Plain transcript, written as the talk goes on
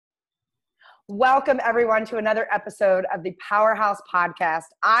Welcome, everyone, to another episode of the Powerhouse Podcast.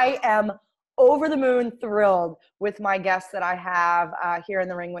 I am over the moon thrilled with my guest that I have here in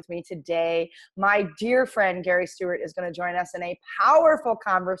the ring with me today. My dear friend, Gary Stuart, is going to join us in a powerful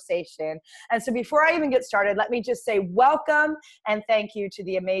conversation. And so before I even get started, let me just say welcome and thank you to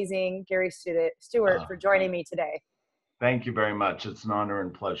the amazing Gary Stuart for joining me today. Thank you very much. It's an honor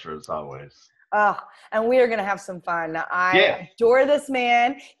and pleasure as always. And we are going to have some fun. I adore this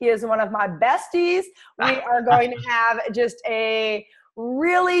man. He is one of my besties. We are going to have just a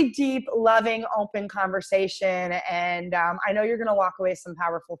really deep, loving, open conversation. And I know you're going to walk away with some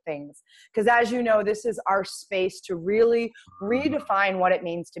powerful things. Because as you know, this is our space to really redefine what it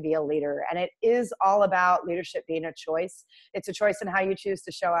means to be a leader. And it is all about leadership being a choice. It's a choice in how you choose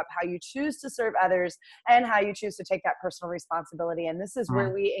to show up, how you choose to serve others, and how you choose to take that personal responsibility. And this is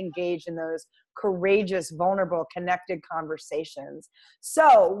where we engage in those courageous, vulnerable, connected conversations.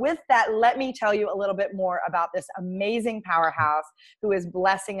 So with that, let me tell you a little bit more about this amazing powerhouse who is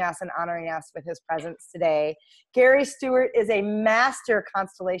blessing us and honoring us with his presence today. Gary Stuart is a master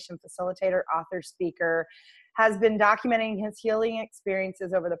constellation facilitator, author, speaker, has been documenting his healing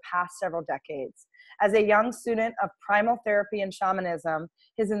experiences over the past several decades. As a young student of primal therapy and shamanism,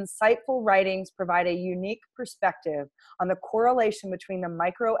 his insightful writings provide a unique perspective on the correlation between the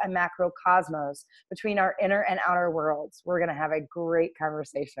micro and macro cosmos, between our inner and outer worlds. We're going to have a great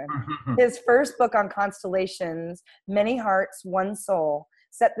conversation. His first book on constellations, Many Hearts, One Soul,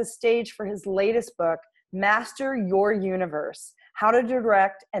 set the stage for his latest book, Master Your Universe: How to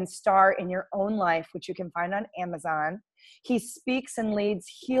Direct and Star in Your Own Life, which you can find on Amazon. He speaks and leads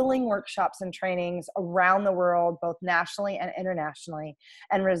healing workshops and trainings around the world, both nationally and internationally,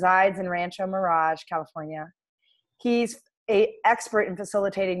 and resides in Rancho Mirage, California. He's an expert in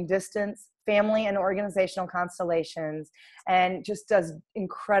facilitating distance, family, and organizational constellations, and just does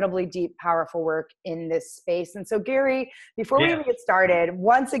incredibly deep, powerful work in this space. And so, Gary, before we even get started,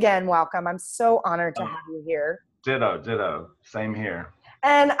 once again, welcome. I'm so honored to have you here. Ditto. Same here.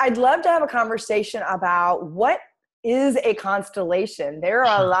 And I'd love to have a conversation about what is a constellation. There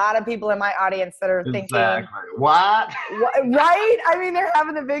are a lot of people in my audience that are thinking, what? Right? I mean, they're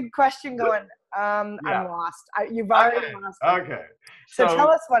having the big question going, I'm lost. You've already lost me. Okay. So tell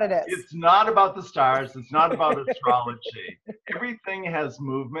us what it is. It's not about the stars. It's not about astrology. Everything has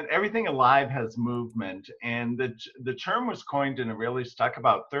movement. Everything alive has movement. And the term was coined and it really stuck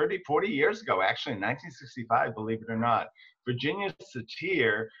about 30, 40 years ago, actually in 1965, believe it or not. Virginia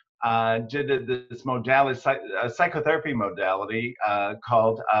Satir did this modality, psychotherapy modality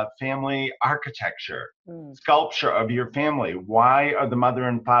called family architecture, sculpture of your family. Why are the mother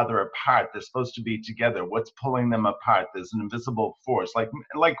and father apart? They're supposed to be together. What's pulling them apart? There's an invisible force,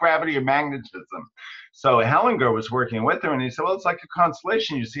 like gravity or magnetism. So Hellinger was working with her, and he said, well, it's like a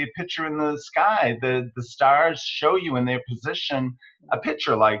constellation. You see a picture in the sky. The stars show you in their position a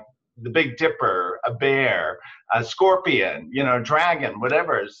picture, like the Big Dipper, a bear, a scorpion, dragon,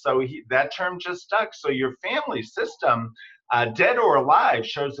 whatever. So that term just stuck. So your family system, dead or alive,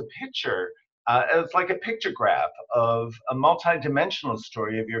 shows a picture. It's like a pictograph of a multidimensional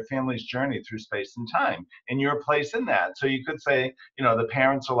story of your family's journey through space and time, and your place in that. So you could say, the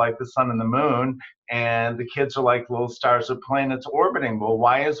parents are like the sun and the moon, and the kids are like little stars or planets orbiting. Well,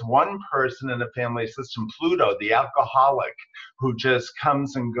 why is one person in a family system Pluto, the alcoholic, who just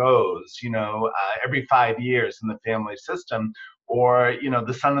comes and goes, every 5 years in the family system? Or,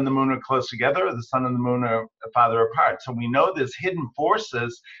 the sun and the moon are close together, or the sun and the moon are farther apart. So we know there's hidden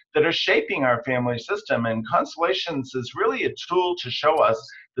forces that are shaping our family system. And constellations is really a tool to show us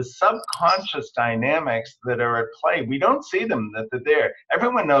the subconscious dynamics that are at play. We don't see them, that they're there.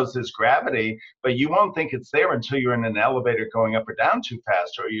 Everyone knows there's gravity, but you won't think it's there until you're in an elevator going up or down too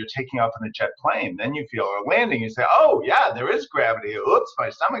fast, or you're taking off in a jet plane. Then you feel, or landing, you say, oh yeah, there is gravity. Oops, my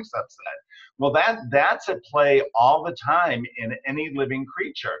stomach's upset. Well, that's at play all the time in any living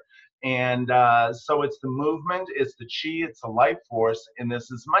creature. And so it's the movement, it's the chi, it's the life force, and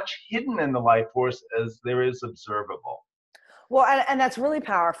there's as much hidden in the life force as there is observable. Well, and that's really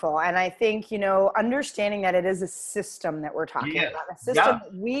powerful. And I think, understanding that it is a system that we're talking about, a system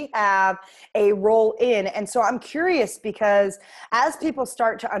that we have a role in. And so I'm curious, because as people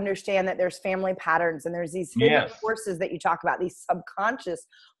start to understand that there's family patterns and there's these hidden forces that you talk about, these subconscious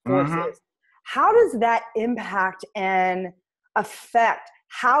forces, how does that impact and affect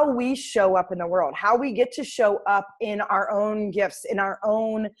how we show up in the world, how we get to show up in our own gifts, in our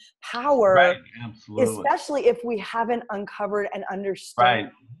own power, right, absolutely. Especially if we haven't uncovered and understood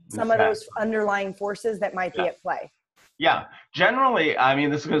some of those underlying forces that might be at play? Yeah, generally, I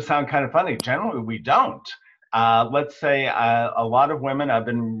mean, this is going to sound kind of funny. Generally, we don't. Let's say a lot of women, I've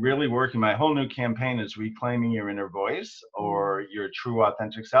been really working, my whole new campaign is reclaiming your inner voice or your true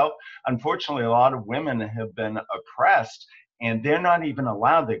authentic self. Unfortunately, a lot of women have been oppressed and they're not even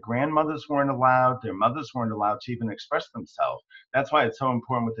allowed. Their grandmothers weren't allowed. Their mothers weren't allowed to even express themselves. That's why it's so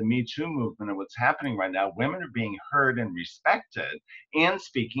important with the Me Too movement and what's happening right now. Women are being heard and respected and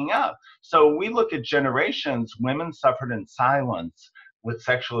speaking up. So we look at generations, women suffered in silence with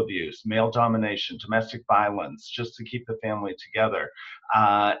sexual abuse, male domination, domestic violence, just to keep the family together.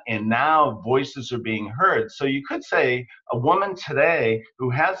 And now voices are being heard. So you could say a woman today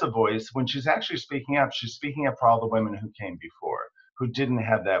who has a voice, when she's actually speaking up, she's speaking up for all the women who came before, who didn't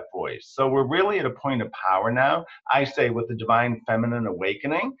have that voice. So we're really at a point of power now, I say, with the divine feminine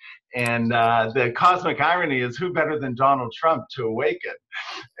awakening. And the cosmic irony is, who better than Donald Trump to awaken?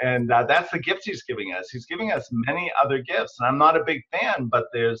 And that's the gift he's giving us. He's giving us many other gifts. And I'm not a big fan, but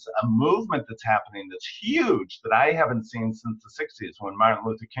there's a movement that's happening that's huge that I haven't seen since the 60s when Martin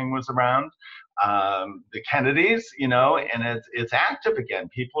Luther King was around, the Kennedys, you know, and it's active again.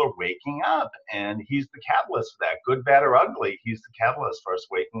 People are waking up, and he's the catalyst for that. Good, bad, or ugly, he's the catalyst for us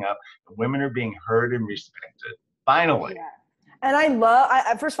waking up. And women are being heard and respected, finally. Yeah.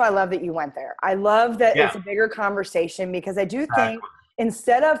 And first of all, I love that you went there. I love that it's a bigger conversation, because I do think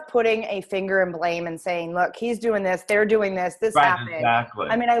instead of putting a finger and blame and saying, look, he's doing this, they're doing this, this happened. Exactly.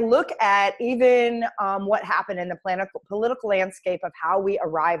 I mean, I look at even what happened in the political landscape of how we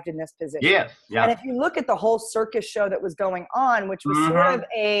arrived in this position. Yes. Yeah. And if you look at the whole circus show that was going on, which was sort of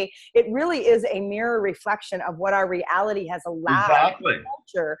it really is a mirror reflection of what our reality has allowed in the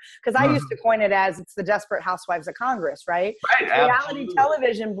culture. Because I used to coin it as, it's the Desperate Housewives of Congress, right? Reality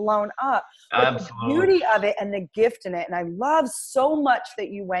television blown up. But the beauty of it and the gift in it, and I love so much that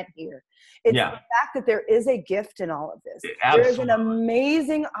you went here. It's the fact that there is a gift in all of this. There is an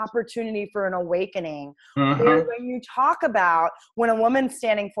amazing opportunity for an awakening. Where when you talk about when a woman's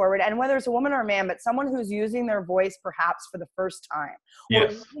standing forward, and whether it's a woman or a man, but someone who's using their voice perhaps for the first time, or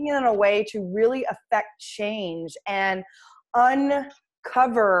using it in a way to really affect change and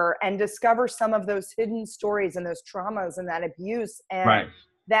uncover and discover some of those hidden stories and those traumas and that abuse and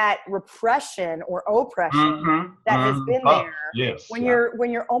that repression or oppression that has been there. When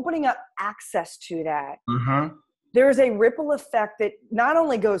you're opening up access to that, there's a ripple effect that not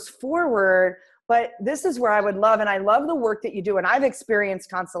only goes forward, but this is where I would love, and I love the work that you do. And I've experienced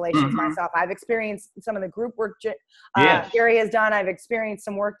constellations myself. I've experienced some of the group work Gary has done. I've experienced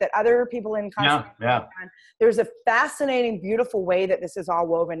some work that other people in constellations have done. There's a fascinating, beautiful way that this is all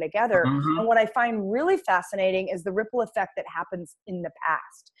woven together. And what I find really fascinating is the ripple effect that happens in the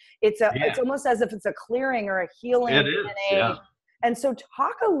past. It's almost as if it's a clearing or a healing. It is, And so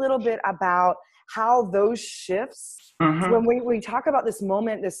talk a little bit about how those shifts, when we talk about this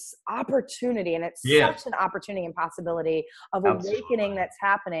moment, this opportunity, and it's such an opportunity and possibility of awakening that's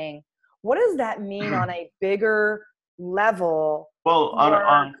happening. What does that mean on a bigger level? Well,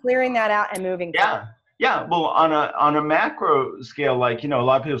 on clearing that out and moving forward? Yeah, well, on a macro scale, like, you know, a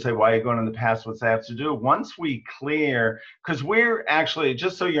lot of people say, why are you going in the past? What's that have to do? Once we clear, because we're actually,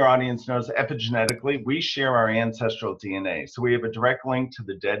 just so your audience knows, epigenetically, we share our ancestral DNA. So we have a direct link to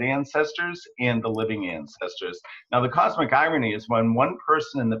the dead ancestors and the living ancestors. Now, the cosmic irony is when one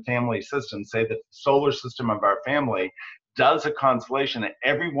person in the family system, say the solar system of our family, does a constellation,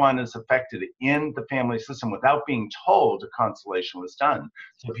 everyone is affected in the family system without being told a constellation was done.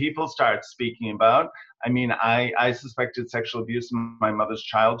 So people start speaking about, I mean, I suspected sexual abuse in my mother's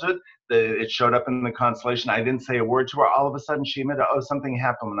childhood. It showed up in the constellation. I didn't say a word to her. All of a sudden, she admitted, oh, something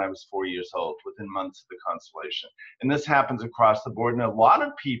happened when I was 4 years old, within months of the constellation. And this happens across the board. And a lot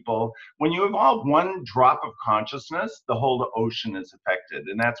of people, when you evolve one drop of consciousness, the whole ocean is affected.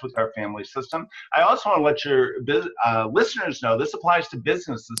 And that's with our family system. I also want to let your listeners know this applies to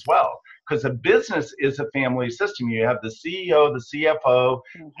business as well, because a business is a family system. You have the CEO, the CFO.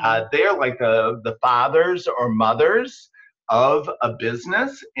 They're like the fathers or mothers of a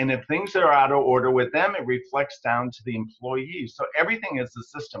business, and if things are out of order with them, it reflects down to the employees. So everything is the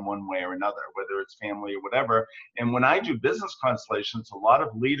system one way or another, whether it's family or whatever. And when I do business constellations, a lot of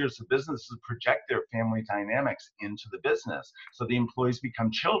leaders of businesses project their family dynamics into the business. So the employees become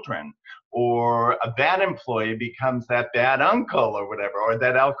children, or a bad employee becomes that bad uncle or whatever, or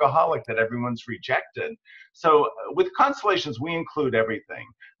that alcoholic that everyone's rejected. So with constellations, we include everything.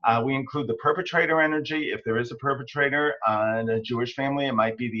 We include the perpetrator energy. If there is a perpetrator in a Jewish family, it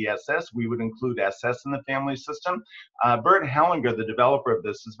might be the SS. We would include SS in the family system. Bert Hellinger, the developer of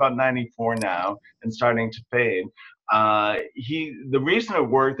this, is about 94 now and starting to fade. The reason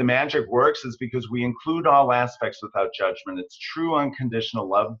the magic works is because we include all aspects without judgment. It's true unconditional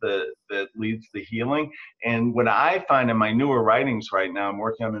love that leads to healing. And what I find in my newer writings right now, I'm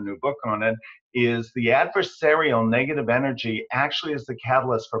working on a new book on it, is the adversarial negative energy actually is the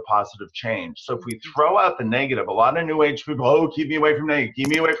catalyst for positive change. So if we throw out the negative, a lot of new age people, oh, keep me away from negative, keep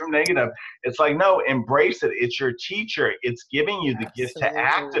me away from negative. It's like, no, embrace it. It's your teacher. It's giving you the gift to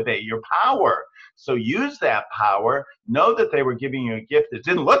activate your power. So use that power. Know that they were giving you a gift. It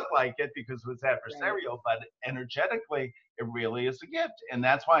didn't look like it because it was adversarial, but energetically, it really is a gift. And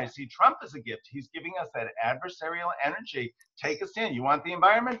that's why I see Trump as a gift. He's giving us that adversarial energy. Take a stand. You want the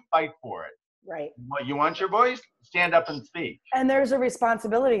environment? Fight for it. Right. You want your voice? Stand up and speak. And there's a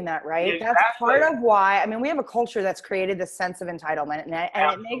responsibility in that, right? Exactly. That's part of why, I mean, we have a culture that's created this sense of entitlement. And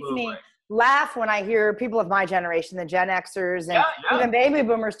it makes me laugh when I hear people of my generation, the Gen Xers and even baby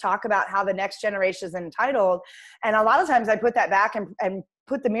boomers, talk about how the next generation is entitled. And a lot of times I put that back and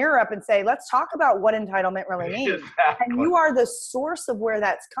put the mirror up and say, let's talk about what entitlement really means. Exactly. And you are the source of where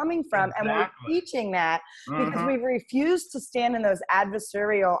that's coming from. Exactly. And we're teaching that because we've refused to stand in those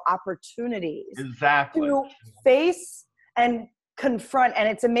adversarial opportunities to face and confront. And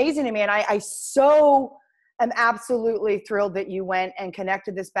it's amazing to me. And I so am absolutely thrilled that you went and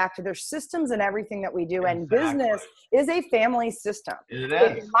connected this back to their systems and everything that we do. And business is a family system. It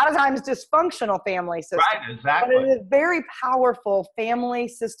is. A lot of times dysfunctional family system. Right, exactly. But it is very powerful family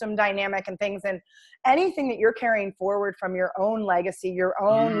system dynamic and things. And anything that you're carrying forward from your own legacy, your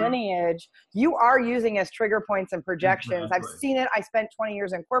own lineage, you are using as trigger points and projections. I've seen it. I spent 20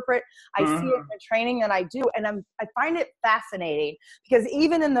 years in corporate. I see it in the training that I do. And I find it fascinating because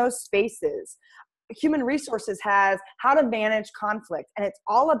even in those spaces, human resources has how to manage conflict, and it's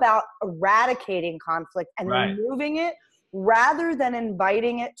all about eradicating conflict and removing it rather than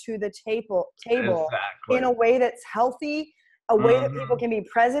inviting it to the table in a way that's healthy, a way that people can be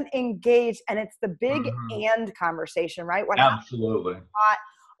present, engaged, and it's the big and conversation, right? Absolutely.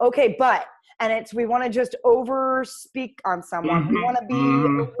 Okay, but, and it's, we want to just over speak on someone. We want to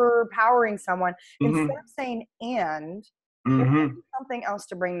be overpowering someone instead of saying and. Something else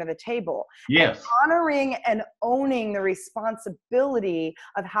to bring to the table. Yes. And honoring and owning the responsibility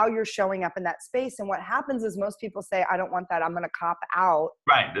of how you're showing up in that space. And what happens is most people say, I don't want that. I'm going to cop out.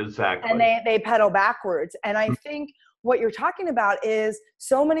 Right. Exactly. And they pedal backwards. And I think what you're talking about is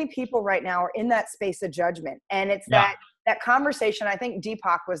so many people right now are in that space of judgment. And it's that conversation. I think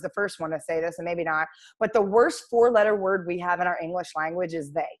Deepak was the first one to say this, and maybe not, but the worst 4-letter word we have in our English language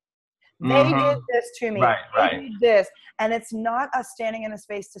is they. They did this to me. They did this. And it's not us standing in a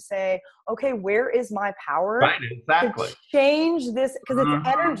space to say, okay, where is my power? Right, exactly. To change this, because it's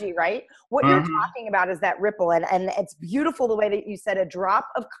energy, right? What you're talking about is that ripple. And it's beautiful the way that you said a drop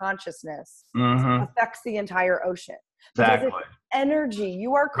of consciousness affects the entire ocean. Exactly. Because it's energy.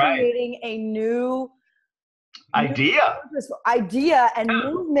 You are creating a new idea and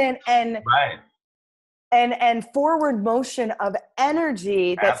movement and forward motion of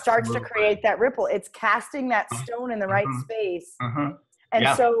energy that starts to create that ripple. It's casting that stone in the right space. And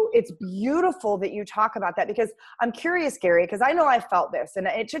so it's beautiful that you talk about that, because I'm curious, Gary, because I know I felt this, and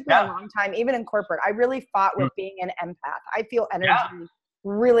it took me a long time, even in corporate. I really fought with being an empath. I feel energy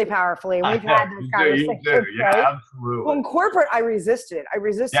really powerfully. And we've had this conversation. Absolutely. Well, in corporate, I resisted it. I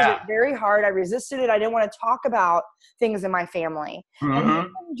resisted it very hard. I resisted it. I didn't want to talk about things in my family. And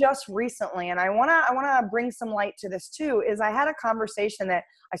even just recently, and I want to bring some light to this too, is I had a conversation that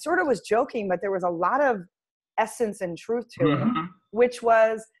I sort of was joking, but there was a lot of essence and truth to it, which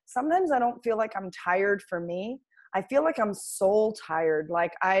was, sometimes I don't feel like I'm tired for me. I feel like I'm soul tired.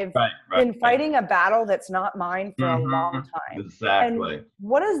 Like I've been fighting a battle that's not mine for a long time. Exactly. And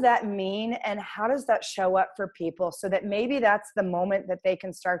what does that mean? And how does that show up for people so that maybe that's the moment that they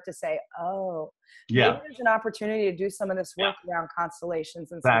can start to say, oh, maybe there's an opportunity to do some of this work around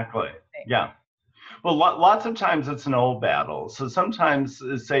constellations. And exactly. Yeah. Well, lots of times it's an old battle. So sometimes,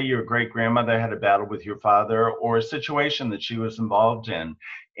 say your great grandmother had a battle with your father, or a situation that she was involved in,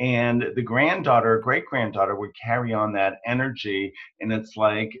 and the granddaughter, great granddaughter would carry on that energy. And it's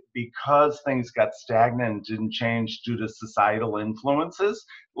like, because things got stagnant and didn't change due to societal influences,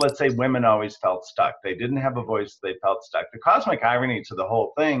 let's say women always felt stuck. They didn't have a voice. They felt stuck. The cosmic irony to the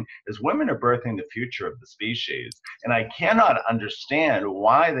whole thing is women are birthing the future of the species. And I cannot understand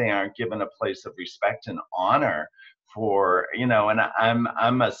why they aren't given a place of respect and honor for, and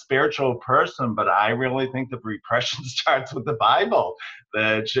I'm a spiritual person, but I really think the repression starts with the Bible,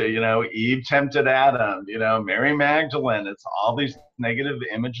 that, Eve tempted Adam, Mary Magdalene, it's all these negative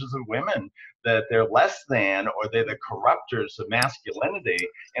images of women that they're less than, or they're the corruptors of masculinity.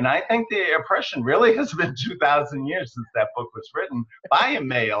 And I think the oppression really has been 2,000 years since that book was written by a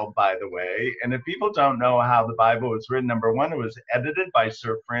male, by the way. And if people don't know how the Bible was written, number one, it was edited by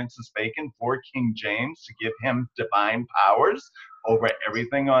Sir Francis Bacon for King James to give him divine powers over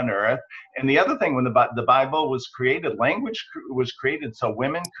everything on earth. And the other thing, when the Bible was created, language was created so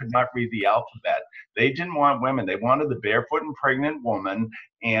women could not read the alphabet. They didn't want women. They wanted the barefoot and pregnant woman,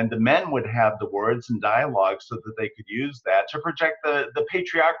 and the men would have the words and dialogue so that they could use that to project the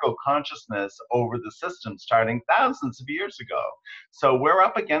patriarchal consciousness over the system starting thousands of years ago. So we're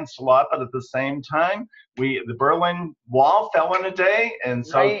up against a lot, but at the same time, the Berlin Wall fell in a day, and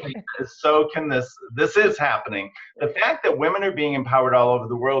so can this is happening. The fact that women are being empowered all over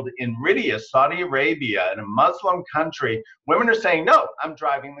the world, in Riyadh, Saudi Arabia, in a Muslim country, women are saying, no, I'm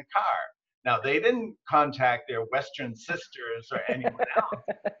driving the car. Now, they didn't contact their Western sisters or anyone else.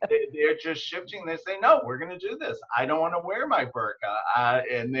 They're just shifting. They say, no, we're going to do this. I don't want to wear my burqa.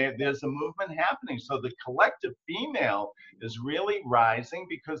 And there's a movement happening. So the collective female is really rising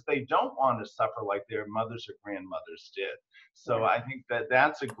because they don't want to suffer like their mothers or grandmothers did. So I think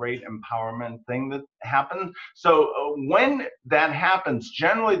that's a great empowerment thing that happened. So when that happens,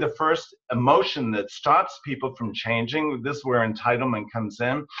 generally the first emotion that stops people from changing, this is where entitlement comes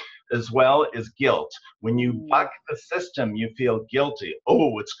in, as well as guilt. When you buck the system, you feel guilty. Oh,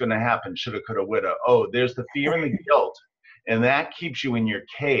 what's going to happen? Shoulda, coulda, woulda. Oh, there's the fear and the guilt. And that keeps you in your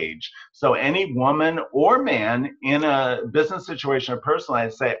cage. So any woman or man in a business situation or personal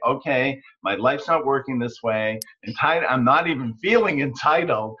life say, okay, my life's not working this way. I'm not even feeling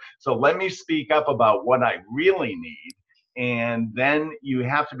entitled. So let me speak up about what I really need. And then you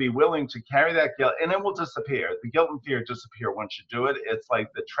have to be willing to carry that guilt, and it will disappear. The guilt and fear disappear once you do it. It's like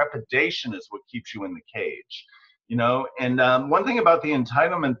the trepidation is what keeps you in the cage. You know, and one thing about the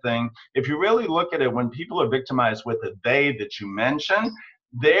entitlement thing, if you really look at it, when people are victimized with the they that you mentioned,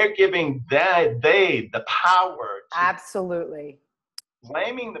 they're giving they the power to absolutely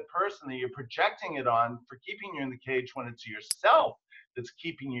blaming the person that you're projecting it on for keeping you in the cage, when it's yourself that's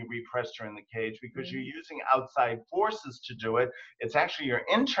keeping you repressed or in the cage, because you're using outside forces to do it. It's actually your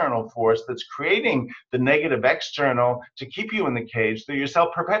internal force that's creating the negative external to keep you in the cage that you're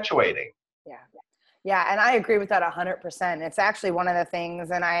self-perpetuating. Yeah, and I agree with that 100%. It's actually one of the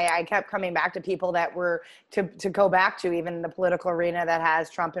things, and I kept coming back to people that were, to go back to even the political arena that has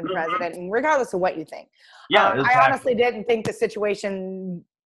Trump in president, and regardless of what you think. Yeah, exactly. I honestly didn't think the situation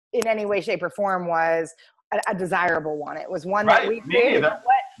in any way, shape, or form was a desirable one. It was one that we created.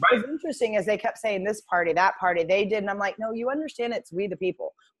 What was interesting is they kept saying this party, that party, they did. And I'm like, no, you understand it's we the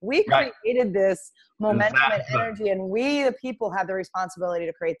people. We created this momentum and energy, and we the people have the responsibility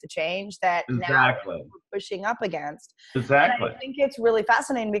to create the change that now we're pushing up against. And I think it's really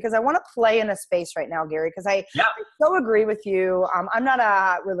fascinating because I want to play in a space right now, Gary, because I so agree with you. I'm not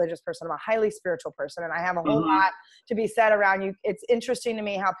a religious person. I'm a highly spiritual person, and I have a whole lot to be said around you. It's interesting to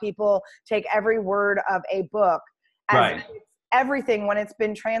me how people take every word of a book as everything when it's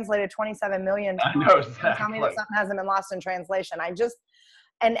been translated 27 million times. I know, exactly. Tell me that something hasn't been lost in translation.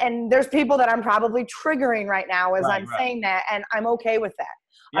 And there's people that I'm probably triggering right now as I'm saying that, and I'm okay with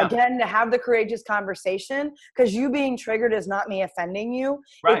that. Again, to have the courageous conversation, because you being triggered is not me offending you.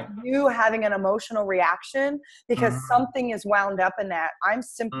 It's you having an emotional reaction because something is wound up in that. I'm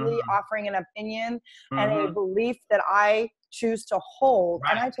simply offering an opinion and a belief that I choose to hold,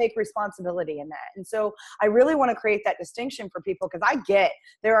 and I take responsibility in that. And so I really want to create that distinction for people, because I get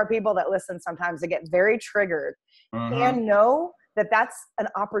there are people that listen sometimes that get very triggered and know that that's an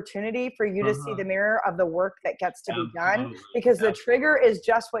opportunity for you to see the mirror of the work that gets to be done, because the trigger is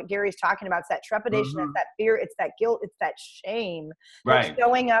just what Gary's talking about. It's that trepidation, it's that fear, it's that guilt, it's that shame that's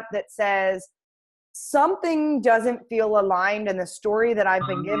showing up that says something doesn't feel aligned in the story that I've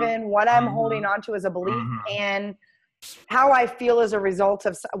been given, what I'm holding on to as a belief, and how I feel as a result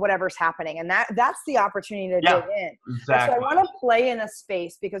of whatever's happening. And that's the opportunity to dig in. Exactly. So I want to play in a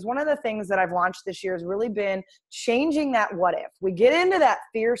space, because one of the things that I've launched this year has really been changing that what if. We get into that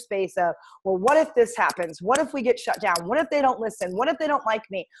fear space of, well, what if this happens? What if we get shut down? What if they don't listen? What if they don't like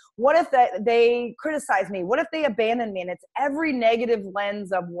me? What if they criticize me? What if they abandon me? And it's every negative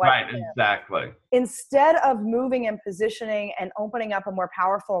lens of what if. Exactly. Instead of moving and positioning and opening up a more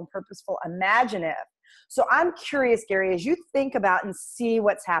powerful and purposeful imaginative. So I'm curious, Gary, as you think about and see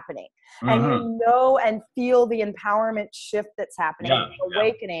what's happening and you know and feel the empowerment shift that's happening,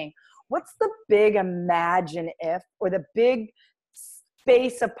 awakening, what's the big imagine if, or the big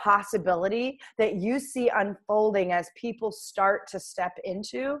space of possibility that you see unfolding as people start to step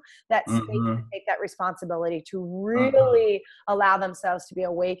into that space and take that responsibility to really allow themselves to be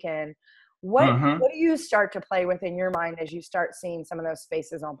awakened? What do you start to play with in your mind as you start seeing some of those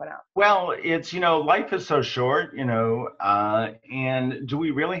spaces open up? Well, it's, life is so short, and do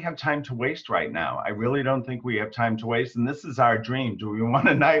we really have time to waste right now? I really don't think we have time to waste. And this is our dream. Do we want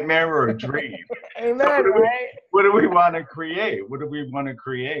a nightmare or a dream? Amen, so right? What do we want to create? What do we want to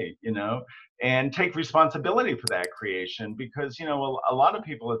create, and take responsibility for that creation? Because, a lot of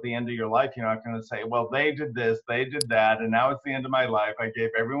people at the end of your life, you're not going to say, well, they did this, they did that, and now it's the end of my life. I gave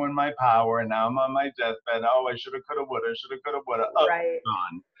everyone my power, and now I'm on my deathbed. Oh, I shoulda, coulda, woulda, shoulda, coulda, woulda. Oh, Right.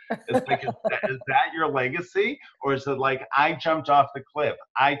 gone. It's like, is that your legacy? Or is it like, I jumped off the cliff,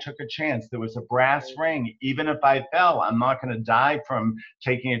 I took a chance, there was a brass ring, even if I fell, I'm not going to die from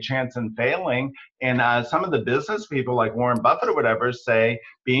taking a chance and failing. And some of the business people like Warren Buffett or whatever say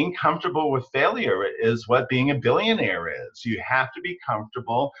being comfortable with failure is what being a billionaire is. You have to be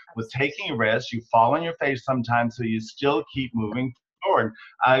comfortable with taking a risk. You fall on your face sometimes, so you still keep moving forward.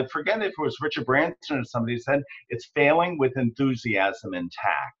 I forget if it was Richard Branson or somebody said it's failing with enthusiasm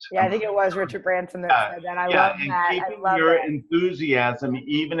intact. Yeah, I think it was Richard Branson that said that. I love that. Keeping your enthusiasm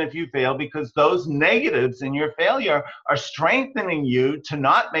even if you fail, because those negatives in your failure are strengthening you to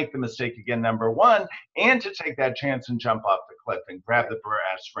not make the mistake again, number one, and to take that chance and jump off the cliff and grab the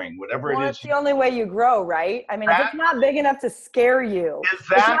brass ring, whatever it is. It's the only way you grow, right? I mean, if it's not big enough to scare you, it's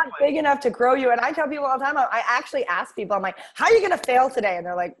not big enough to grow you. And I tell people all the time, I actually ask people, I'm like, how are you going to fail today? And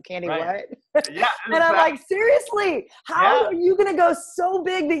they're like, Candy, what? Yeah, and I'm like, seriously, how are you going to go so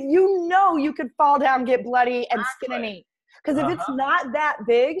big that you could fall down, get bloody, and skin a knee? Because if it's not that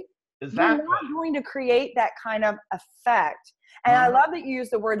big, you're not going to create that kind of effect. And I love that you use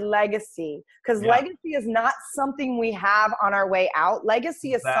the word legacy, because legacy is not something we have on our way out.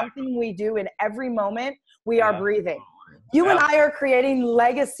 Legacy is something we do in every moment we are breathing. You and I are creating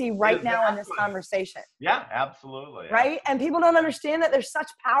legacy right now in this conversation. Yeah, absolutely. Right? And people don't understand that there's such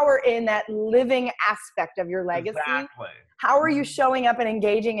power in that living aspect of your legacy. Exactly. How are you showing up and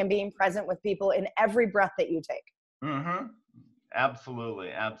engaging and being present with people in every breath that you take? Absolutely.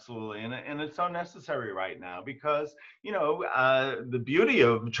 And it's so necessary right now because, the beauty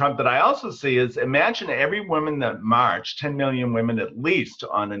of Trump that I also see is, imagine every woman that marched, 10 million women at least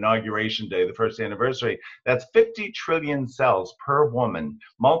on Inauguration Day, the first anniversary, that's 50 trillion cells per woman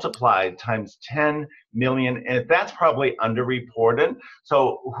multiplied times 10 million. And that's probably underreported.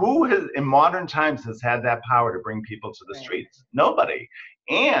 So who has, in modern times, has had that power to bring people to the streets? Nobody.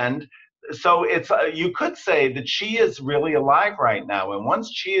 And so it's you could say that she is really alive right now, and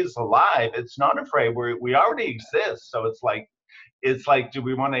once she is alive, it's not afraid. We already exist. So it's like, do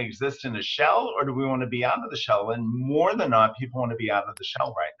we want to exist in a shell, or do we want to be out of the shell? And more than not, people want to be out of the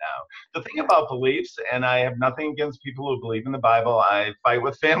shell right now. The thing about beliefs, and I have nothing against people who believe in the Bible, I fight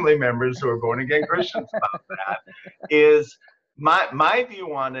with family members who are born again Christians about that, is my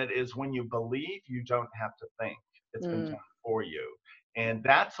view on it is, when you believe, you don't have to think. It's been done for you. And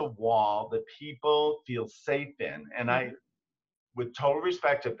that's a wall that people feel safe in. And I, with total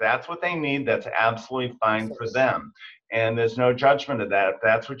respect, if that's what they need, that's absolutely fine for them. And there's no judgment of that. If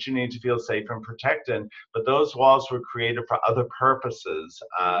that's what you need to feel safe and protected. But those walls were created for other purposes,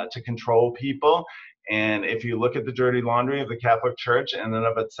 to control people. And if you look at the dirty laundry of the Catholic Church in and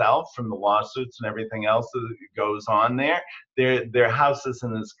of itself, from the lawsuits and everything else that goes on there, their house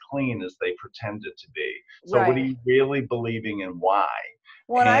isn't as clean as they pretend it to be. So what are you really believing, and why?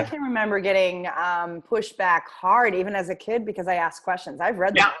 Well, I can remember getting pushed back hard, even as a kid, because I asked questions. I've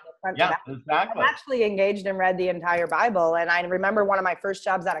read the Bible front to back. Exactly. I've actually engaged and read the entire Bible. And I remember one of my first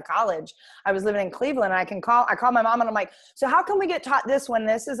jobs out of college, I was living in Cleveland, and I called my mom and I'm like, so how can we get taught this when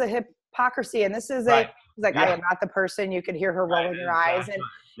this is a hypocrisy and this is she's like, I am not the person. You could hear her rolling her eyes. And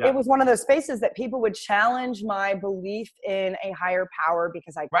it was one of those spaces that people would challenge my belief in a higher power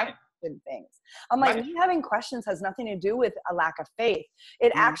because I questioned things. I'm like, me having questions has nothing to do with a lack of faith.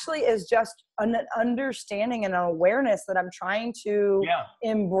 It actually is just an understanding and an awareness that I'm trying to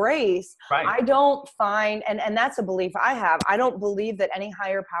embrace. I don't find, and that's a belief I have, I don't believe that any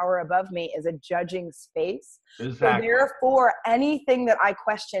higher power above me is a judging space. So therefore, anything that I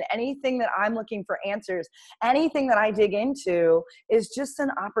question, anything that I'm looking for answers, anything that I dig into is just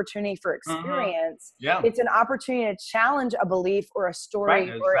an opportunity for experience. It's an opportunity to challenge a belief or a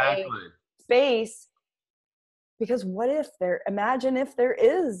story or a space. Because imagine if there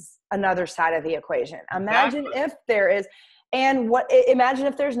is another side of the equation. Imagine if there is, imagine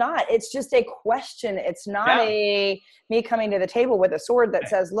if there's not. It's just a question. It's not me coming to the table with a sword that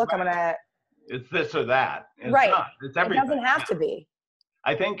says, look, I'm going to. It's this or that. It's not. It's everything. It doesn't have to be.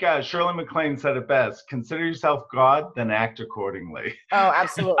 I think Shirley MacLaine said it best: consider yourself God, then act accordingly. Oh,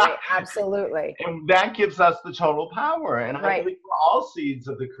 absolutely. Absolutely. And that gives us the total power. And I Right. believe we're all seeds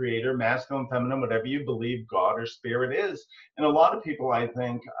of the Creator, masculine, feminine, whatever you believe God or spirit is. And a lot of people, I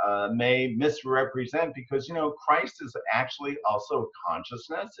think, may misrepresent, because, you know, Christ is actually also a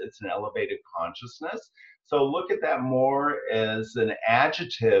consciousness. It's an elevated consciousness. So look at that more as an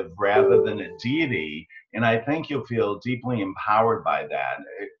adjective rather than a deity. And I think you'll feel deeply empowered by that,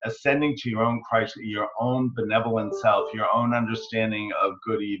 ascending to your own Christ, your own benevolent self, your own understanding of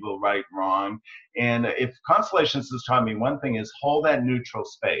good, evil, right, wrong. And if constellations has taught me one thing, is hold that neutral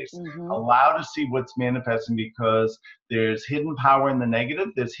space, allow to see what's manifesting, because there's hidden power in the negative,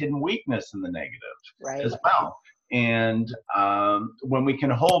 there's hidden weakness in the negative as well. And when we can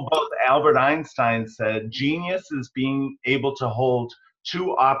hold both, Albert Einstein said, genius is being able to hold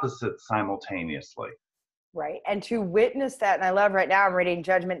two opposites simultaneously. Right. And to witness that, and I love, right now I'm reading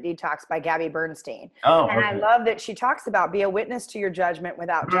Judgment Detox by Gabby Bernstein. Oh, and I love that she talks about be a witness to your judgment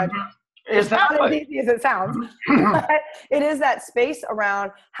without judgment. It's not as easy as it sounds, but it is that space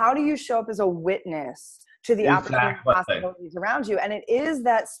around how do you show up as a witness to the opportunities and possibilities around you. And it is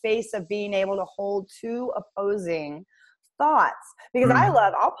that space of being able to hold two opposing thoughts, because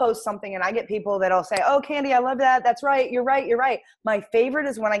I'll post something and I get people that'll say, oh, Candy, I love that. That's right. You're right. You're right. My favorite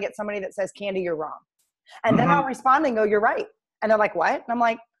is when I get somebody that says, Candy, you're wrong. And then I'll respond and go, you're right. And they're like, what? And I'm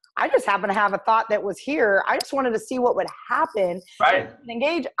like, I just happen to have a thought that was here. I just wanted to see what would happen. Right. And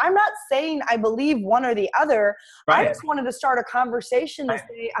engage. I'm not saying I believe one or the other. Right. I just wanted to start a conversation to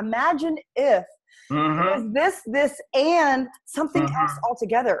say, imagine if this, and something else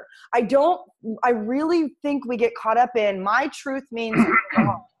altogether. I really think we get caught up in my truth means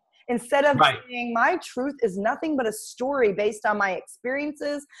wrong. Instead of saying my truth is nothing but a story based on my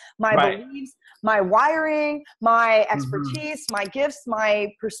experiences, my beliefs, my wiring, my expertise, my gifts, my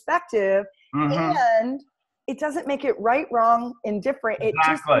perspective, and it doesn't make it right, wrong, indifferent. It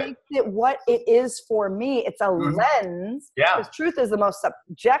just makes it what it is for me. It's a lens. Because truth is the most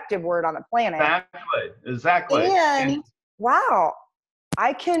subjective word on the planet. Exactly. And wow,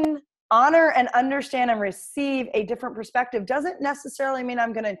 I can honor and understand and receive a different perspective. Doesn't necessarily mean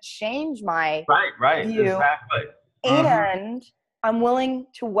I'm going to change my view. And I'm willing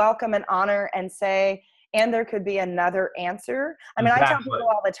to welcome and honor and say, and there could be another answer. I mean, I tell people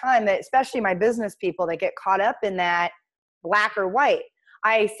all the time that, especially my business people, they get caught up in that black or white.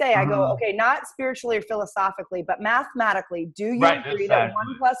 I say, I go, okay, not spiritually or philosophically, but mathematically, do you agree that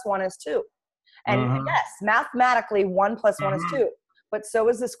 1 + 1 is 2? And yes, mathematically 1 + 1 is 2. But so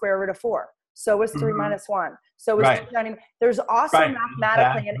is the square root of 4. So is 3 - 1. So is 290. There's also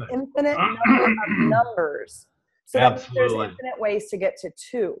mathematically an infinite number of numbers. So that means there's infinite ways to get to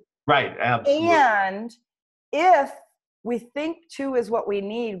 2. Right, absolutely. And if we think 2 is what we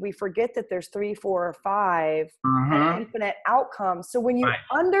need, we forget that there's 3, 4, or 5 and infinite outcomes. So when you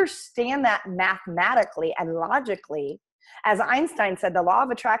understand that mathematically and logically, as Einstein said, the law of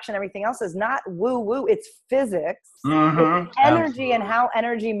attraction, everything else is not woo-woo, it's physics. It's energy and how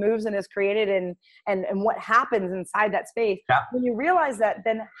energy moves and is created and what happens inside that space. When you realize that,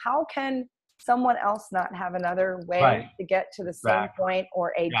 then how can someone else not have another way to get to the same point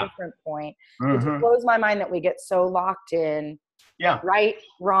or a different point? It just blows my mind that we get so locked in right,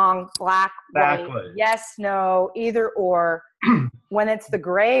 wrong, black, white, yes, no, either or, when it's the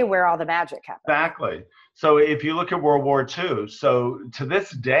gray where all the magic happens. So if you look at World War II, so to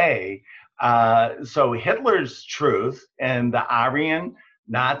this day, so Hitler's truth and the Aryan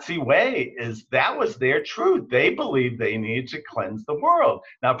Nazi way is that was their truth. They believed they needed to cleanse the world.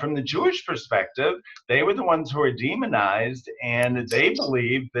 Now, from the Jewish perspective, they were the ones who were demonized, and they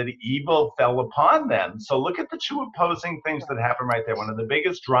believed that evil fell upon them. So look at the two opposing things that happen right there. One of the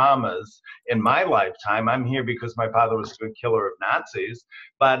biggest dramas in my lifetime, I'm here because my father was a good killer of Nazis,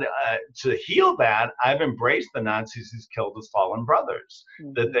 but to heal that, I've embraced the Nazis who's killed his fallen brothers,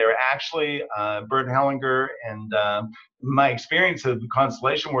 that they're actually, Bert Hellinger and my experience of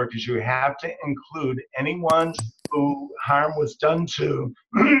constellation work is you have to include anyone who harm was done to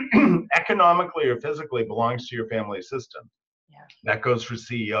economically or physically belongs to your family system. That goes for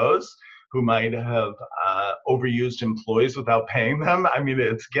CEOs who might have overused employees without paying them. I mean,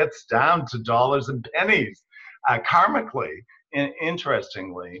 it gets down to dollars and pennies karmically.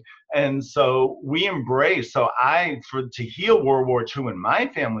 Interestingly, and so we embrace. So to heal World War II in my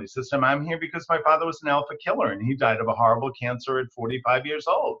family system, I'm here because my father was an alpha killer and he died of a horrible cancer at 45 years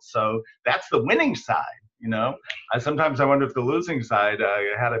old. So that's the winning side. you know? Sometimes I wonder if the losing side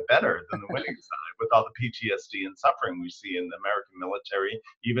had it better than the winning side with all the PTSD and suffering we see in the American military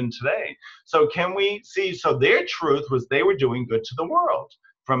even today. So can we see, so their truth was they were doing good to the world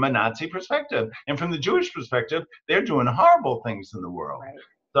from a Nazi perspective. And from the Jewish perspective, they're doing horrible things in the world. Right.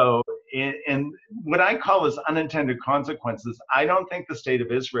 So, and what I call as unintended consequences, I don't think the state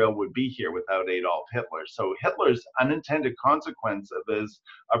of Israel would be here without Adolf Hitler. So Hitler's unintended consequence of his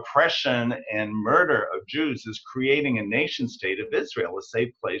oppression and murder of Jews is creating a nation state of Israel, a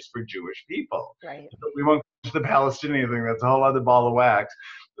safe place for Jewish people. Right. We won't go to the Palestinian thing, that's a whole other ball of wax.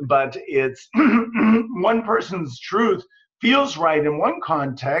 But it's one person's truth feels right in one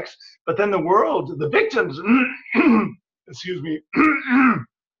context, but then the world, the victims, excuse me,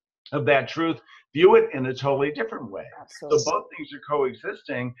 of that truth view it in a totally different way. Absolutely. So both things are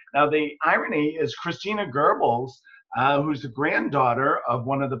coexisting. Now the irony is Christina Goebbels, who's the granddaughter of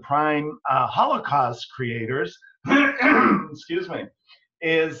one of the prime Holocaust creators, excuse me,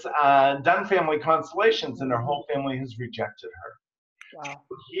 is done family constellations, and her whole family has rejected her. Wow.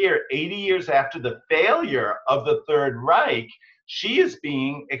 Here, 80 years after the failure of the Third Reich, she is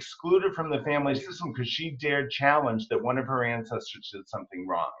being excluded from the family system because she dared challenge that one of her ancestors did something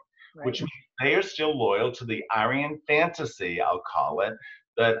wrong. Right. Which means they are still loyal to the Aryan fantasy, I'll call it,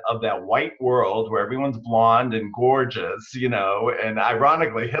 that of that white world where everyone's blonde and gorgeous, you know, and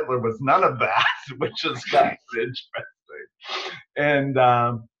ironically, Hitler was none of that, which is kind of interesting. And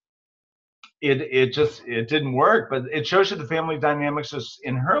it didn't work, but it shows you the family dynamics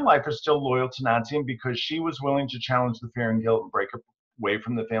in her life are still loyal to Nazism because she was willing to challenge the fear and guilt and break away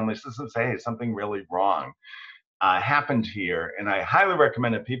from the family system and say, hey, something really wrong happened here. And I highly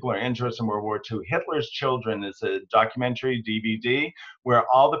recommend if people are interested in World War II, Hitler's Children is a documentary DVD where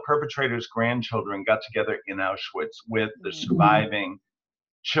all the perpetrators' grandchildren got together in Auschwitz with the surviving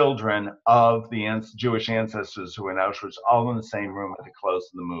children of the Jewish ancestors who were in Auschwitz, all in the same room at the close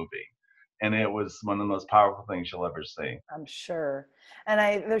of the movie. And it was one of the most powerful things you'll ever see. I'm sure.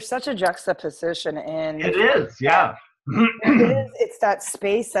 And there's such a juxtaposition in it is, yeah. It's that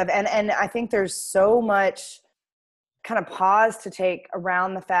space of, and I think there's so much kind of pause to take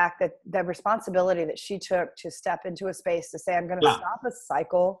around the fact that the responsibility that she took to step into a space to say, I'm going to stop a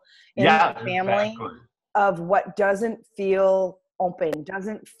cycle in my family of what doesn't feel open,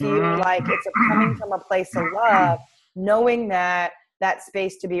 doesn't feel like it's coming from a place of love, knowing that that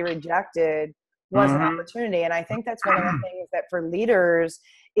space to be rejected was an opportunity. And I think that's one of the things that for leaders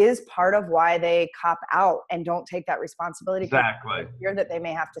is part of why they cop out and don't take that responsibility. Exactly. Fear that they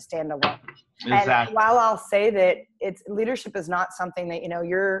may have to stand alone. Exactly. And while I'll say that leadership is not something that, you know,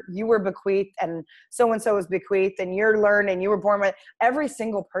 you were bequeathed and so-and-so was bequeathed and you're learned and you were born with, every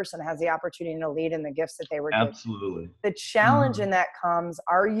single person has the opportunity to lead in the gifts that they were given. Absolutely. The challenge in that comes,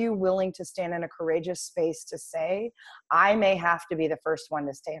 are you willing to stand in a courageous space to say, I may have to be the first one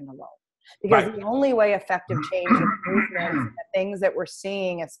to stand alone? Because the only way effective change is movements, the things that we're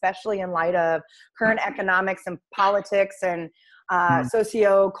seeing, especially in light of current economics and politics and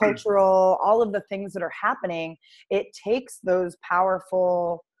socio-cultural, all of the things that are happening, it takes those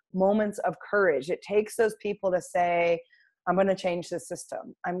powerful moments of courage. It takes those people to say, I'm going to change the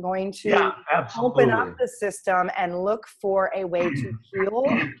system. I'm going to open up the system and look for a way to heal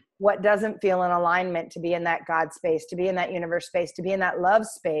what doesn't feel in alignment, to be in that God space, to be in that universe space, to be in that love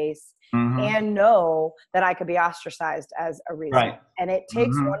space, and know that I could be ostracized as a reason. Right. And it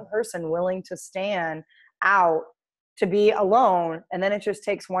takes one person willing to stand out to be alone, and then it just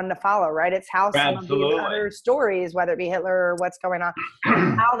takes one to follow, right? It's how some of these other stories, whether it be Hitler or what's going on,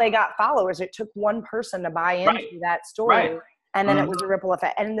 how they got followers. It took one person to buy into that story, and then it was a ripple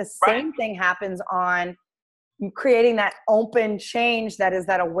effect. And the same thing happens on creating that open change that is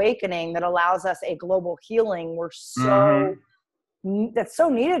that awakening that allows us a global healing. We're so that's so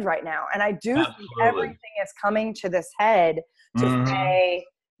needed right now. And I do think everything is coming to this head to say,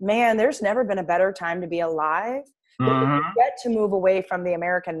 man, there's never been a better time to be alive. We get to move away from the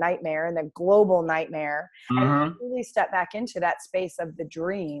American nightmare and the global nightmare and really step back into that space of the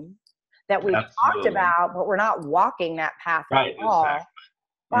dream that we've talked about, but we're not walking that path at all. Exactly.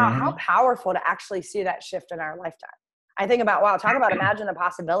 Wow, how powerful to actually see that shift in our lifetime. I think about, wow, talk about imagine the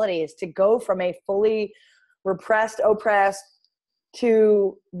possibilities to go from a fully repressed, oppressed,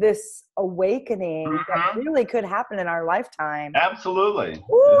 to this awakening that really could happen in our lifetime. Absolutely.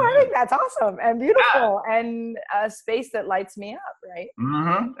 Ooh, I think that's awesome and beautiful and a space that lights me up, right?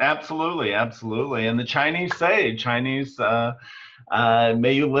 Absolutely, absolutely. And the Chinese say,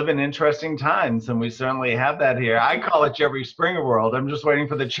 may you live in interesting times, and we certainly have that here. I call it Jerry Springer world. I'm just waiting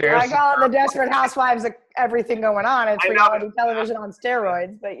for the chairs. I call it the Desperate Housewives of everything going on. It's reality television on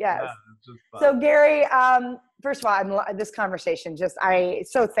steroids, but yes. So Gary, first of all, this conversation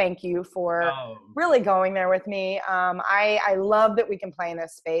so thank you for really going there with me. I love that we can play in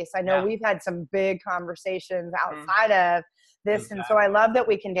this space. I know we've had some big conversations outside of this. And so I love that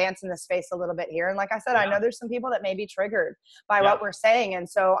we can dance in this space a little bit here. And like I said, I know there's some people that may be triggered by what we're saying. And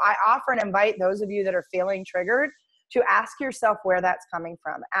so I offer and invite those of you that are feeling triggered to ask yourself where that's coming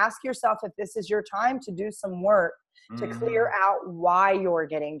from. Ask yourself if this is your time to do some work to clear out why you're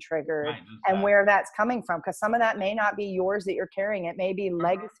getting triggered and where that's coming from. Because some of that may not be yours that you're carrying. It may be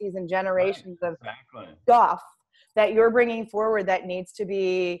legacies and generations of stuff that you're bringing forward that needs to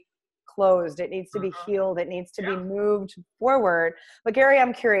be closed. It needs to be healed. It needs to be moved forward. But Gary,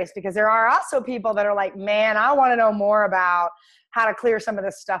 I'm curious because there are also people that are like, man, I want to know more about how to clear some of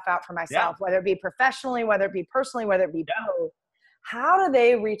this stuff out for myself, whether it be professionally, whether it be personally, whether it be both. How do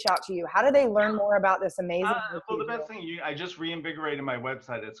they reach out to you? How do they learn more about this amazing work? Well, the best thing, I just reinvigorated my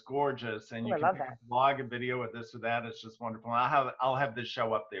website. It's gorgeous, and you can blog a video or this or that. It's just wonderful. I'll have this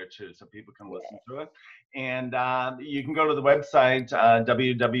show up there too, so people can listen to it. And you can go to the website,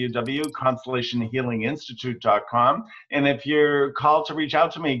 www.constellationhealinginstitute.com. And if you're called to reach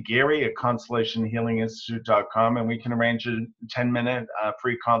out to me, Gary at constellationhealinginstitute.com, and we can arrange a 10-minute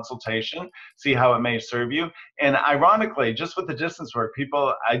free consultation, see how it may serve you. And ironically, just with the distance work,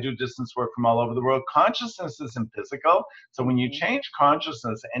 I do distance work from all over the world. Consciousness isn't physical. So when you change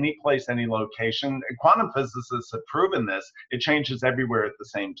consciousness, any place, any location, quantum physicists have proven this, it changes everywhere at the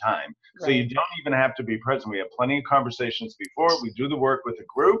same time. So you don't even have to be present. We have plenty of conversations before. We do the work with a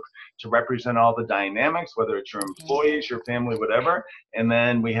group to represent all the dynamics, whether it's your employees, your family, whatever. And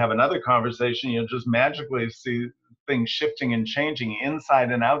then we have another conversation. You'll just magically see things shifting and changing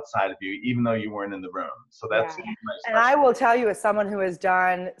inside and outside of you, even though you weren't in the room. So that's and I will tell you, as someone who has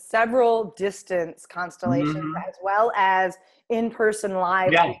done several distance constellations as well as in-person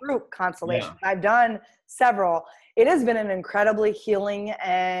live group constellations, I've done several. It has been an incredibly healing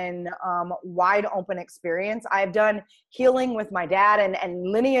and wide open experience. I've done healing with my dad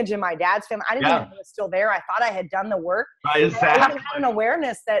and lineage in my dad's family. I didn't even know it was still there. I thought I had done the work. Exactly. I even had an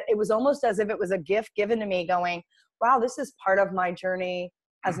awareness that it was almost as if it was a gift given to me going, wow, this is part of my journey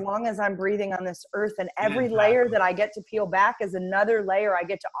as long as I'm breathing on this earth. And every layer that I get to peel back is another layer I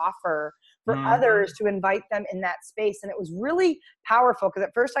get to offer for others to invite them in that space. And it was really powerful because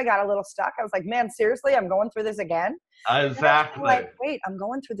at first I got a little stuck. I was like, man, seriously, I'm going through this again? Exactly. Like, wait, I'm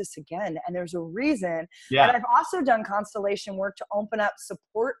going through this again. And there's a reason. And I've also done constellation work to open up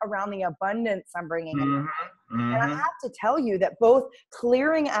support around the abundance I'm bringing in. And I have to tell you that both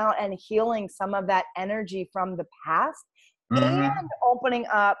clearing out and healing some of that energy from the past and opening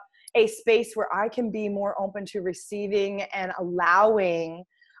up a space where I can be more open to receiving and allowing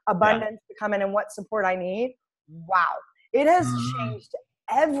abundance to come in and what support I need. Wow. It has changed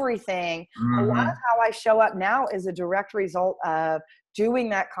everything. A lot of how I show up now is a direct result of doing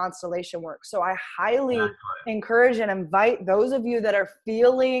that constellation work. So I highly encourage and invite those of you that are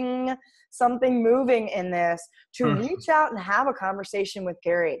feeling something moving in this to reach out and have a conversation with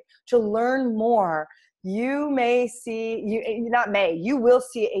Gary to learn more. You may see, you will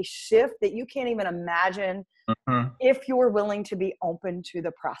see a shift that you can't even imagine if you're willing to be open to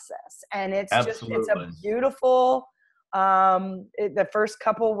the process. And it's it's a beautiful, the first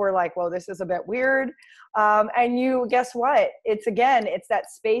couple were like, well, this is a bit weird. And guess what? It's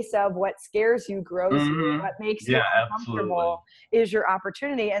that space of what scares you grows you, what makes you uncomfortable is your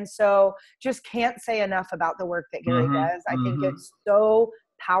opportunity. And so just can't say enough about the work that Gary does. I think it's so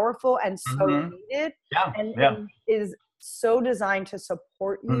powerful and so needed and is so designed to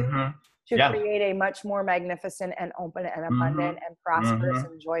support you to create a much more magnificent and open and abundant and prosperous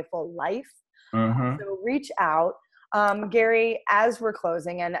and joyful life. So reach out. Gary, as we're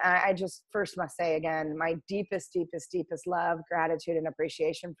closing, and I just first must say again, my deepest, deepest, deepest love, gratitude, and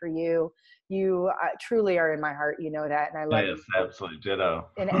appreciation for you. You truly are in my heart. You know that. And I love you. Absolutely. Ditto.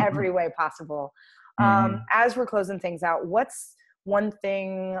 In every way possible. As we're closing things out, what's one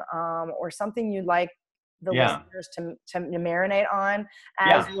thing or something you'd like the listeners to marinate on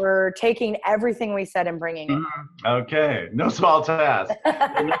as we're taking everything we said and bringing it? Okay. No small task.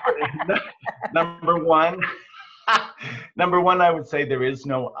 Number one, I would say there is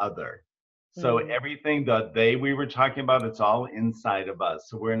no other. So everything that we were talking about, it's all inside of us.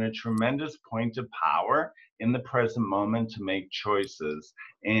 So we're in a tremendous point of power in the present moment to make choices.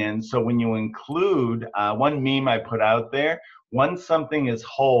 And so when you include one meme I put out there, once something is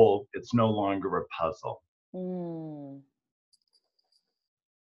whole, it's no longer a puzzle.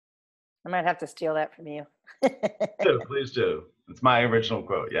 I might have to steal that from you. Please do. It's my original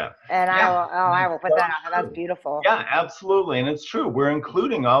quote. Yeah. And Yeah. I will put that out. That's beautiful. Yeah, absolutely. And it's true. We're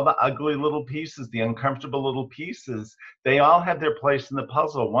including all the ugly little pieces, the uncomfortable little pieces. They all have their place in the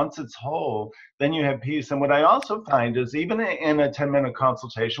puzzle. Once it's whole, then you have peace. And what I also find is, even in a 10-minute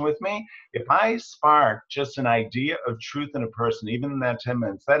consultation with me, if I spark just an idea of truth in a person, even in that 10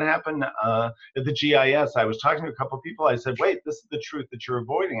 minutes, that happened at the GIS. I was talking to a couple of people. I said, wait, this is the truth that you're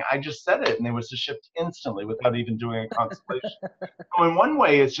avoiding. I just said it. And there was a shift instantly without even doing a consultation. So in one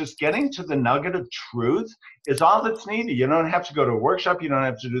way, it's just getting to the nugget of truth is all that's needed. You don't have to go to a workshop. You don't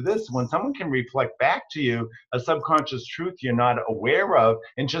have to do this. When someone can reflect back to you a subconscious truth you're not aware of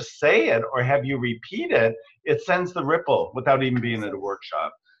and just say it or have you repeat it, it sends the ripple without even being at a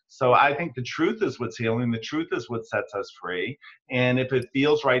workshop. So I think the truth is what's healing. The truth is what sets us free. And if it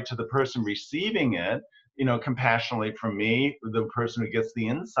feels right to the person receiving it, you know, compassionately from me, the person who gets the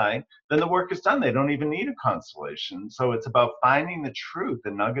insight, then the work is done. They don't even need a constellation. So it's about finding the truth,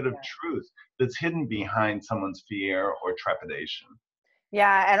 the nugget of truth that's hidden behind someone's fear or trepidation.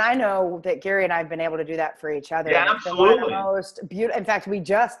 Yeah, and I know that Gary and I have been able to do that for each other. Yeah, It's been one of the absolutely. most beautiful. In fact, we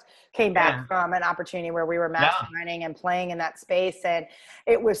just came back from an opportunity where we were masterminding and playing in that space, and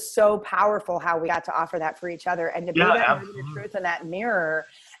it was so powerful how we got to offer that for each other and to be that truth in that mirror.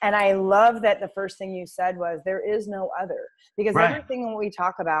 And I love that the first thing you said was there is no other, because everything that we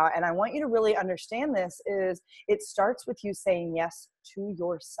talk about, and I want you to really understand this, is it starts with you saying yes to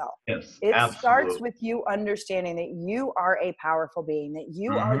yourself. It starts with you understanding that you are a powerful being, that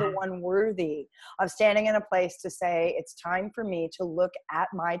you are the one worthy of standing in a place to say, it's time for me to look at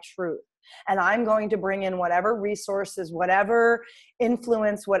my truth. And I'm going to bring in whatever resources, whatever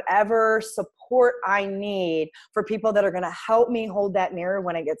influence, whatever support I need for people that are going to help me hold that mirror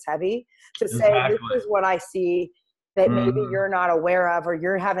when it gets heavy, to say, this is what I see that maybe you're not aware of, or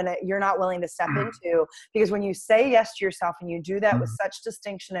you're not willing to step into. Because when you say yes to yourself and you do that with such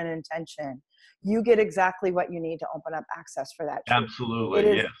distinction and intention, you get exactly what you need to open up access for that truth. Absolutely.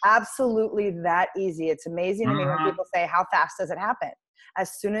 It is absolutely that easy. It's amazing to me when people say, how fast does it happen?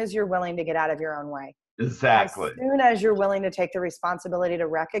 As soon as you're willing to get out of your own way. Exactly. As soon as you're willing to take the responsibility to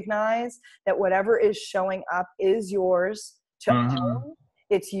recognize that whatever is showing up is yours to own.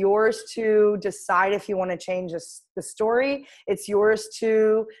 It's yours to decide if you want to change the story. It's yours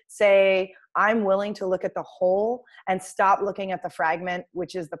to say, I'm willing to look at the whole and stop looking at the fragment,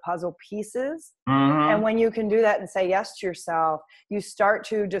 which is the puzzle pieces. And when you can do that and say yes to yourself, you start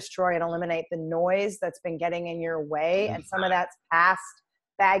to destroy and eliminate the noise that's been getting in your way. And some of that's past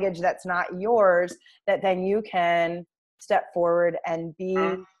baggage that's not yours, that then you can step forward and be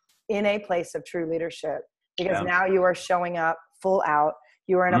in a place of true leadership. Because now you are showing up full out.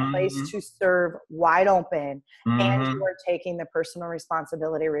 You are in a place to serve wide open, and you are taking the personal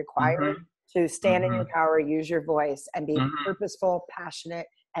responsibility required to stand in your power, use your voice, and be purposeful, passionate,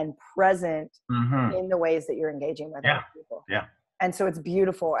 and present in the ways that you're engaging with other people. And so it's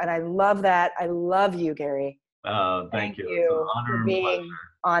beautiful. And I love that. I love you, Gary. Thank you. It's an honor for being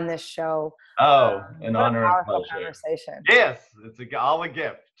on this show. An honor and pleasure. Conversation. Yes, it's all a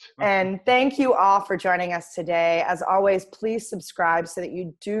gift. And thank you all for joining us today. As always, please subscribe so that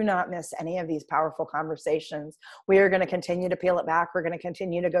you do not miss any of these powerful conversations. We are going to continue to peel it back. We're going to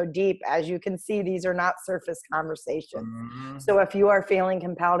continue to go deep. As you can see, these are not surface conversations. So if you are feeling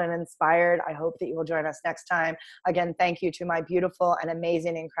compelled and inspired, I hope that you will join us next time. Again, thank you to my beautiful and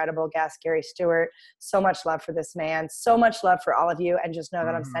amazing, incredible guest, Gary Stuart. So much love for this man. So much love for all of you. And just know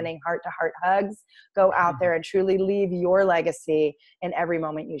that I'm sending heart-to-heart hugs. Go out there and truly leave your legacy in every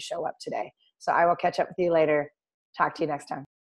moment you show up today. So I will catch up with you later. Talk to you next time.